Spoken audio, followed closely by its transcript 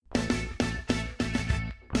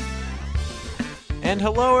And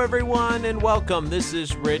hello, everyone, and welcome. This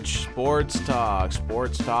is Rich Sports Talk.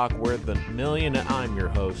 Sports Talk worth a million. I'm your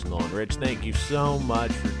host, Nolan Rich. Thank you so much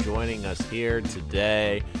for joining us here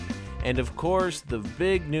today. And, of course, the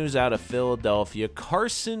big news out of Philadelphia,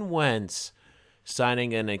 Carson Wentz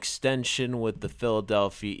signing an extension with the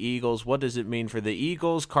Philadelphia Eagles. What does it mean for the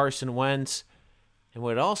Eagles, Carson Wentz, and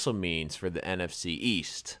what it also means for the NFC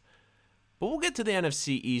East? But we'll get to the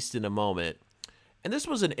NFC East in a moment. And this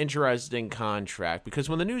was an interesting contract because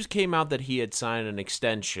when the news came out that he had signed an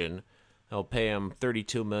extension, they'll pay him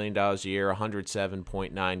 $32 million a year,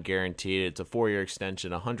 $107.9 guaranteed. It's a 4-year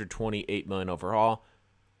extension, $128 million overall.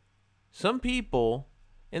 Some people,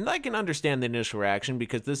 and I can understand the initial reaction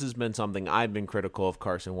because this has been something I've been critical of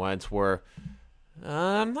Carson Wentz, where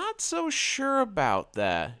I'm not so sure about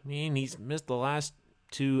that. I mean, he's missed the last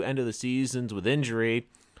 2 end of the seasons with injury,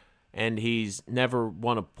 and he's never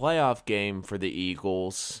won a playoff game for the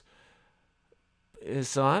Eagles.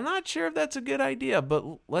 So I'm not sure if that's a good idea, but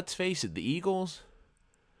let's face it, the Eagles,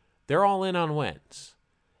 they're all in on Wentz.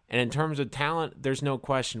 And in terms of talent, there's no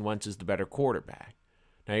question Wentz is the better quarterback.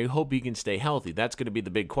 Now, you hope he can stay healthy. That's going to be the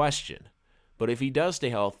big question. But if he does stay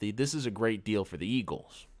healthy, this is a great deal for the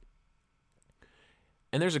Eagles.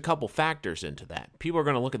 And there's a couple factors into that. People are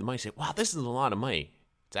going to look at the money and say, wow, this is a lot of money.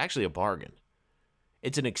 It's actually a bargain.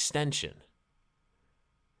 It's an extension.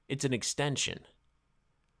 It's an extension.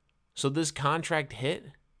 So this contract hit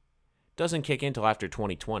doesn't kick in until after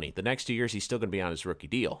 2020. The next 2 years, he's still going to be on his rookie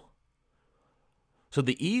deal. So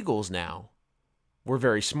the Eagles now were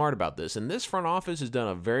very smart about this. And this front office has done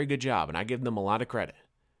a very good job, and I give them a lot of credit.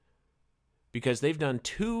 Because they've done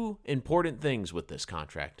 2 important things with this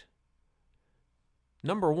contract.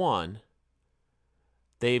 Number one,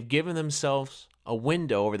 they've given themselves a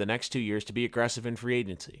window over the next 2 years to be aggressive in free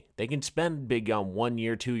agency. They can spend big on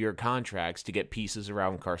 1-year, 2-year contracts to get pieces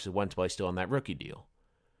around Carson Wentz while he's still on that rookie deal.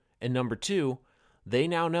 And number two, they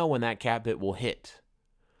now know when that cap hit will hit.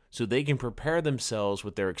 So they can prepare themselves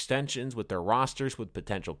with their extensions, with their rosters, with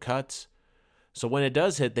potential cuts. So when it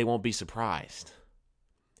does hit, they won't be surprised.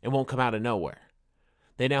 It won't come out of nowhere.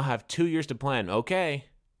 They now have 2 years to plan. Okay,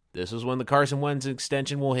 this is when the Carson Wentz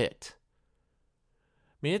extension will hit.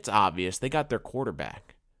 I mean, it's obvious. They got their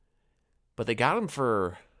quarterback. But they got him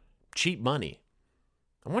for cheap money.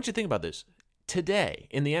 I want you to think about this. Today,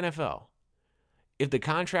 in the NFL, if the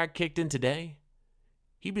contract kicked in today,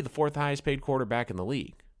 he'd be the 4th highest paid quarterback in the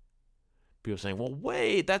league. People are saying, well,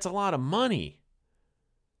 wait, that's a lot of money.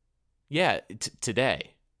 Yeah,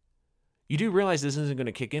 today. You do realize this isn't going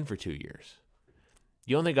to kick in for 2 years.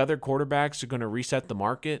 You don't think other quarterbacks are going to reset the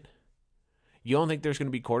market? You don't think there's going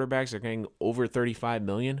to be quarterbacks that are getting over $35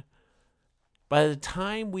 million? By the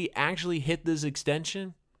time we actually hit this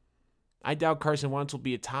extension, I doubt Carson Wentz will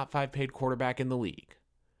be a top 5 paid quarterback in the league,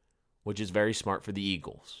 which is very smart for the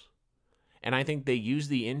Eagles. And I think they use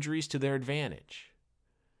the injuries to their advantage.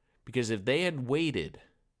 Because if they had waited,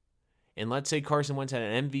 and let's say Carson Wentz had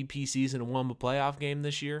an MVP season and won a playoff game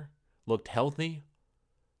this year, looked healthy,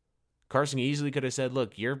 Carson easily could have said,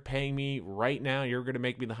 look, you're paying me right now. You're going to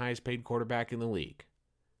make me the highest paid quarterback in the league.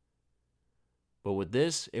 But with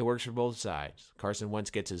this, it works for both sides. Carson Wentz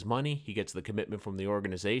gets his money. He gets the commitment from the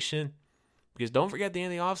organization. Because don't forget, at the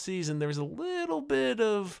end of the offseason, there was a little bit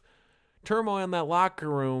of turmoil in that locker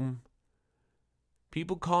room.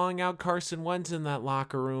 People calling out Carson Wentz in that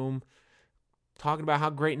locker room, talking about how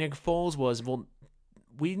great Nick Foles was. Well,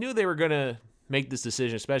 we knew they were going to make this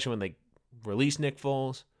decision, especially when they released Nick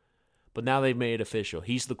Foles. But now they've made it official.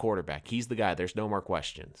 He's the quarterback. He's the guy. There's no more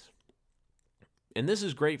questions. And this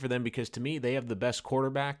is great for them because, to me, they have the best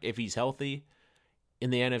quarterback, if he's healthy, in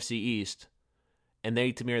the NFC East. And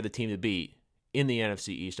they, to me, are the team to beat in the NFC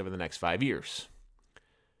East over the next 5 years.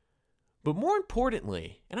 But more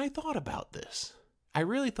importantly, and I thought about this. I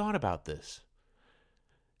really thought about this.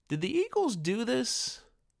 Did the Eagles do this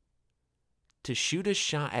to shoot a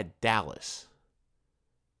shot at Dallas?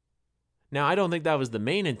 Now, I don't think that was the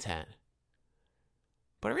main intent.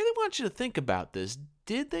 But I really want you to think about this.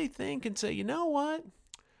 Did they think and say, you know what?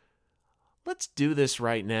 Let's do this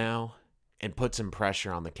right now and put some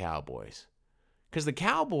pressure on the Cowboys. Because the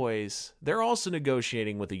Cowboys, they're also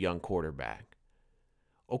negotiating with a young quarterback.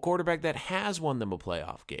 A quarterback that has won them a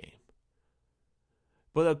playoff game.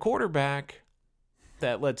 But a quarterback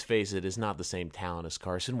that, let's face it, is not the same talent as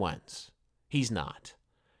Carson Wentz. He's not.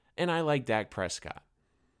 And I like Dak Prescott.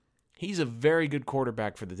 He's a very good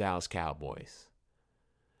quarterback for the Dallas Cowboys.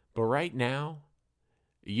 But right now,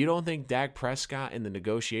 you don't think Dak Prescott in the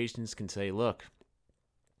negotiations can say, look,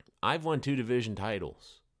 I've won 2 division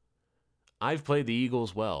titles. I've played the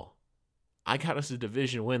Eagles well. I got us a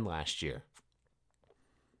division win last year.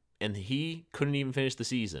 and he couldn't even finish the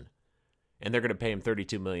season. And they're going to pay him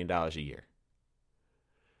 $32 million a year.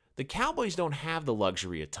 The Cowboys don't have the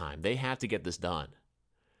luxury of time. They have to get this done.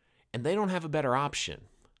 And they don't have a better option.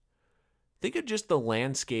 Think of just the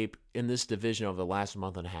landscape in this division over the last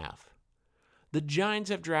month and a half. The Giants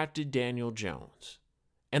have drafted Daniel Jones,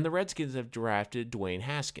 and the Redskins have drafted Dwayne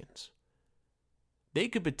Haskins. They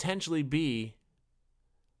could potentially be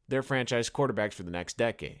their franchise quarterbacks for the next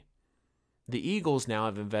decade. The Eagles now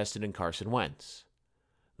have invested in Carson Wentz.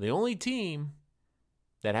 The only team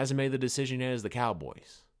that hasn't made the decision yet is the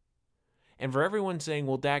Cowboys. And for everyone saying,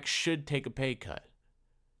 well, Dak should take a pay cut.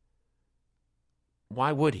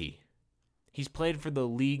 Why would he? He's played for the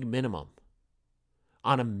league minimum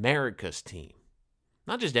on America's team.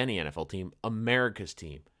 Not just any NFL team, America's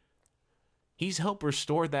team. He's helped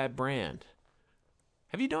restore that brand.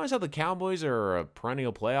 Have you noticed how the Cowboys are a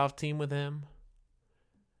perennial playoff team with him?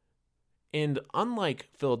 And unlike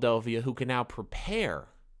Philadelphia, who can now prepare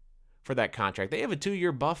for that contract, they have a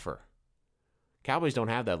 2-year buffer. Cowboys don't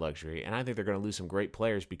have that luxury, and I think they're going to lose some great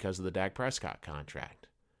players because of the Dak Prescott contract.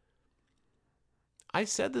 I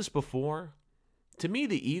said this before. To me,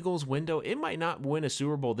 the Eagles' window, it might not win a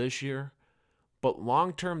Super Bowl this year, but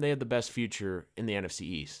long-term, they have the best future in the NFC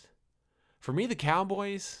East. For me, the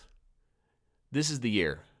Cowboys, this is the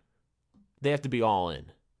year. They have to be all in.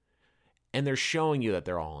 And they're showing you that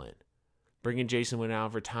they're all in. Bringing Jason Witten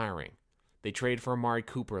out, retiring. They traded for Amari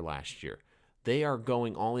Cooper last year. They are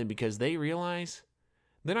going all in because they realize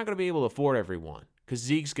they're not going to be able to afford everyone because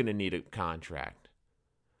Zeke's going to need a contract.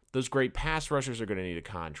 Those great pass rushers are going to need a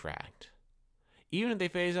contract. Even if they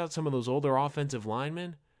phase out some of those older offensive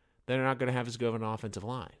linemen, they're not going to have as good of an offensive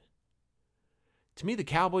line. To me, the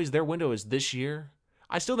Cowboys, their window is this year.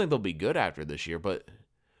 I still think they'll be good after this year, but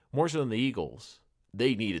more so than the Eagles,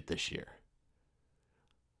 they need it this year.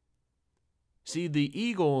 See, the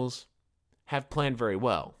Eagles have planned very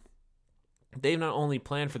well. They've not only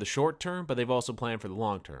planned for the short term, but they've also planned for the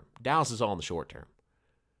long term. Dallas is all in the short term.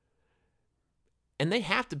 And they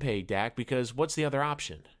have to pay Dak because what's the other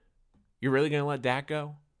option? You're really going to let Dak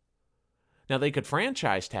go? Now, they could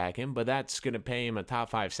franchise tag him, but that's going to pay him a top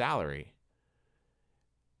 5 salary.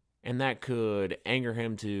 And that could anger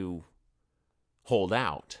him to hold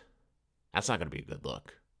out. That's not going to be a good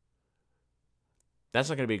look. That's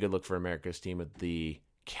not going to be a good look for America's team if the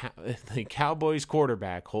Cowboys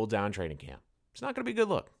quarterback holds down training camp. It's not going to be a good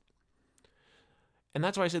look. And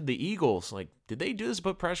that's why I said the Eagles, did they do this to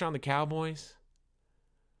put pressure on the Cowboys?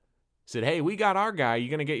 Said, hey, we got our guy. You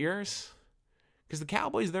going to get yours? Because the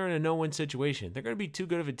Cowboys, they're in a no-win situation. They're going to be too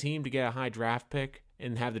good of a team to get a high draft pick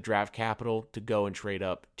and have the draft capital to go and trade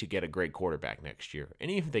up to get a great quarterback next year.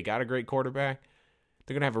 And even if they got a great quarterback,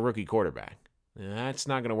 they're going to have a rookie quarterback. And that's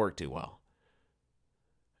not going to work too well.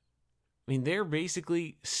 I mean, they're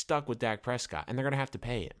basically stuck with Dak Prescott, and they're going to have to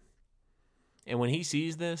pay him. And when he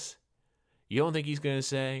sees this, you don't think he's going to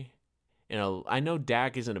say, I know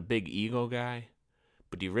Dak isn't a big ego guy,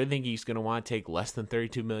 but do you really think he's going to want to take less than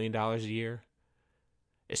 $32 million a year?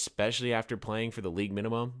 Especially after playing for the league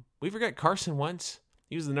minimum. We forget Carson Wentz.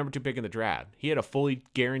 He was the number 2 pick in the draft. He had a fully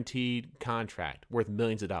guaranteed contract worth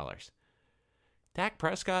millions of dollars. Dak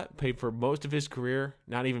Prescott paid for most of his career,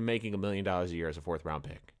 not even making $1 million a year as a 4th-round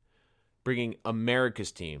pick. Bringing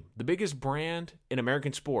America's team, the biggest brand in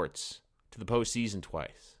American sports, to the postseason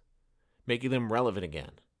twice. Making them relevant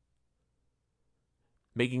again.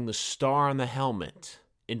 Making the star on the helmet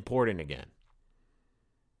important again.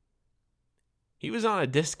 He was on a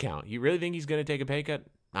discount. You really think he's going to take a pay cut?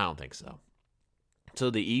 I don't think so. So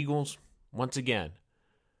the Eagles, once again,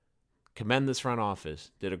 commend this front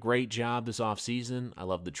office. Did a great job this offseason. I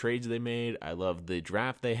love the trades they made. I love the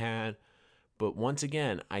draft they had. But once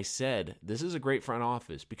again, I said this is a great front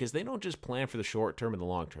office because they don't just plan for the short term and the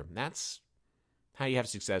long term. That's how you have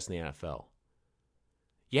success in the NFL.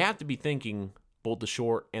 You have to be thinking both the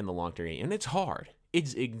short and the long term. And it's hard.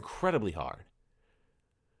 It's incredibly hard.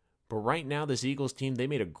 But right now, this Eagles team, they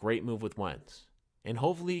made a great move with Wentz. And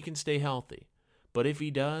hopefully he can stay healthy. But if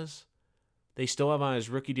he does, they still have on his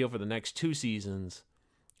rookie deal for the next 2 seasons.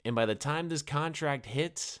 And by the time this contract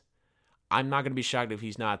hits, I'm not going to be shocked if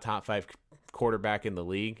he's not a top 5 quarterback in the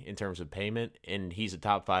league in terms of payment. And he's a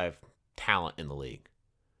top 5 talent in the league.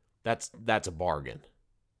 That's a bargain.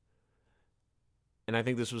 And I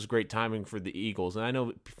think this was great timing for the Eagles. And I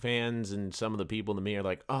know fans and some of the people in the media are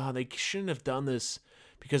like, oh, they shouldn't have done this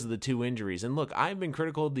because of the 2 injuries. And look, I've been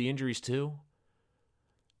critical of the injuries too.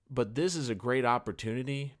 But this is a great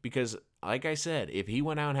opportunity because, like I said, if he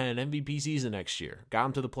went out and had an MVP season next year, got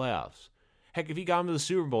him to the playoffs, heck, if he got him to the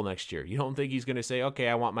Super Bowl next year, you don't think he's going to say, okay,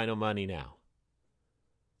 I want my no money now.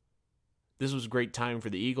 This was a great time for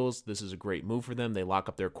the Eagles. This is a great move for them. They lock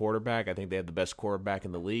up their quarterback. I think they have the best quarterback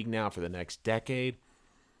in the league now for the next decade.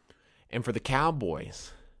 And for the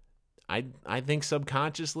Cowboys, I think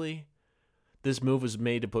subconsciously, this move was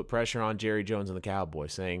made to put pressure on Jerry Jones and the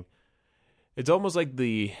Cowboys, saying it's almost like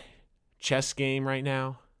the chess game right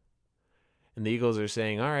now. And the Eagles are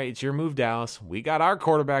saying, all right, it's your move, Dallas. We got our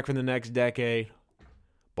quarterback for the next decade.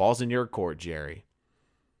 Ball's in your court, Jerry.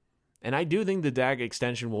 And I do think the Dak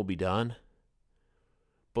extension will be done.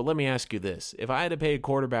 But let me ask you this. If I had to pay a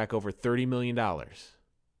quarterback over $30 million,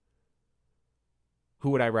 who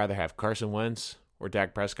would I rather have, Carson Wentz or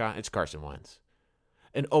Dak Prescott? It's Carson Wentz.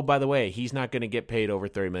 And, oh, by the way, he's not going to get paid over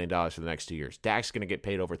 $30 million for the next 2 years. Dak's going to get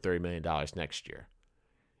paid over $30 million next year.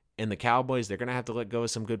 And the Cowboys, they're going to have to let go of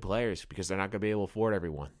some good players because they're not going to be able to afford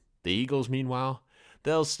everyone. The Eagles, meanwhile,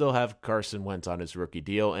 they'll still have Carson Wentz on his rookie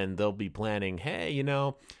deal, and they'll be planning, hey,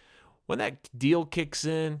 when that deal kicks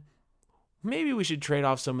in, maybe we should trade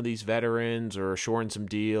off some of these veterans or shorten some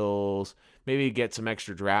deals, maybe get some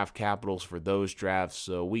extra draft capitals for those drafts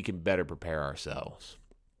so we can better prepare ourselves.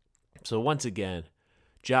 So once again,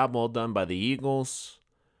 job well done by the Eagles.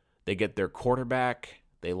 They get their quarterback.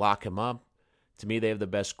 They lock him up. To me, they have the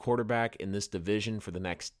best quarterback in this division for the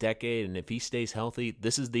next decade, and if he stays healthy,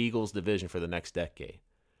 this is the Eagles' division for the next decade.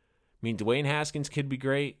 I mean, Dwayne Haskins could be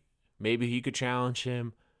great. Maybe he could challenge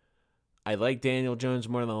him. I like Daniel Jones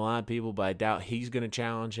more than a lot of people, but I doubt he's going to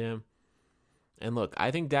challenge him. And look,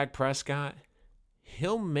 I think Dak Prescott,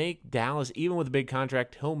 he'll make Dallas, even with a big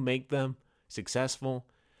contract, he'll make them successful.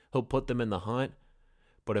 He'll put them in the hunt.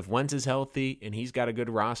 But if Wentz is healthy and he's got a good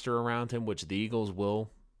roster around him, which the Eagles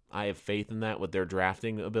will, I have faith in that with their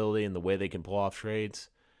drafting ability and the way they can pull off trades,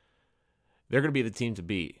 they're going to be the team to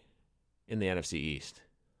beat in the NFC East.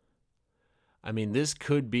 I mean, this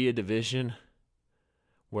could be a division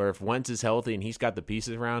where if Wentz is healthy and he's got the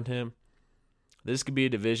pieces around him, this could be a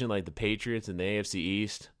division like the Patriots in the AFC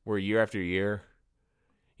East, where year after year,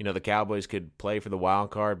 the Cowboys could play for the wild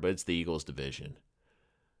card, but it's the Eagles division.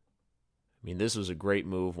 I mean, this was a great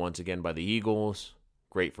move once again by the Eagles.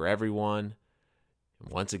 Great for everyone. And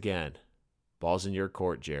once again, ball's in your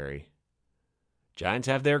court, Jerry. Giants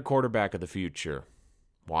have their quarterback of the future.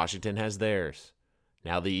 Washington has theirs.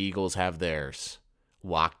 Now the Eagles have theirs.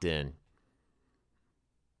 Locked in.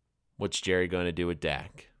 What's Jerry going to do with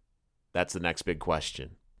Dak? That's the next big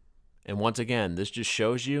question. And once again, this just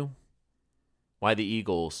shows you why the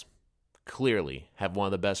Eagles clearly have one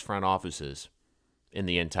of the best front offices in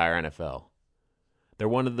the entire NFL. They're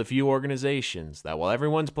one of the few organizations that while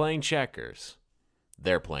everyone's playing checkers,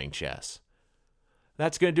 they're playing chess.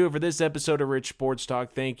 That's going to do it for this episode of Rich Sports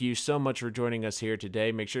Talk. Thank you so much for joining us here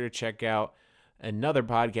today. Make sure to check out another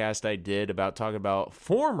podcast I did talking about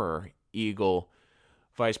former Eagle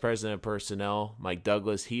Vice President of Personnel, Mike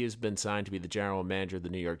Douglas. He has been signed to be the general manager of the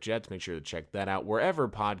New York Jets. Make sure to check that out wherever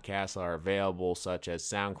podcasts are available, such as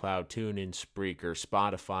SoundCloud, TuneIn, Spreaker,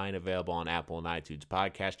 Spotify, and available on Apple and iTunes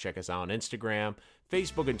podcasts. Check us out on Instagram,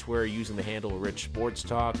 Facebook, and Twitter using the handle Rich Sports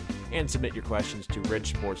Talk, and submit your questions to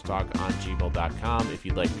richsportstalk@gmail.com. If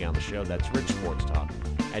you'd like to get on the show, that's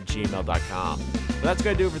richsportstalk@gmail.com. Well, that's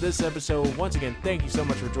going to do it for this episode. Once again, thank you so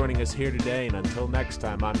much for joining us here today, and until next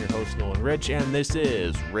time, I'm your host, Nolan Rich, and this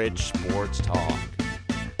is Rich Sports Talk.